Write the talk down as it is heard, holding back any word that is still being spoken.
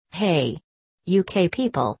Hey, UK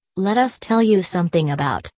people, let us tell you something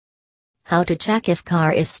about how to check if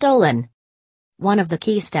car is stolen. One of the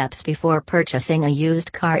key steps before purchasing a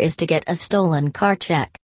used car is to get a stolen car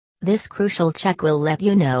check. This crucial check will let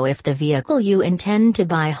you know if the vehicle you intend to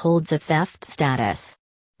buy holds a theft status.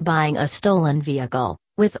 Buying a stolen vehicle,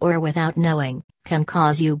 with or without knowing, can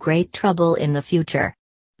cause you great trouble in the future.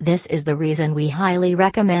 This is the reason we highly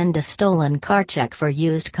recommend a stolen car check for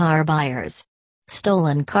used car buyers.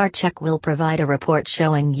 Stolen car check will provide a report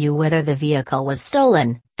showing you whether the vehicle was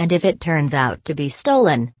stolen, and if it turns out to be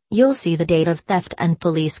stolen, you'll see the date of theft and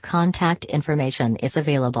police contact information if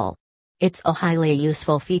available. It's a highly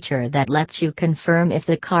useful feature that lets you confirm if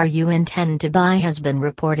the car you intend to buy has been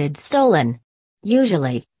reported stolen.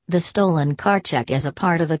 Usually, the stolen car check is a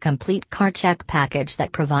part of a complete car check package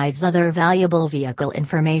that provides other valuable vehicle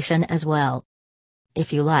information as well.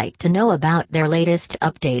 If you like to know about their latest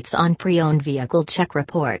updates on pre-owned vehicle check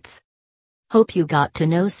reports. Hope you got to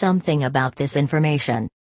know something about this information.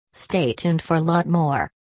 Stay tuned for a lot more.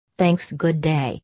 Thanks. Good day.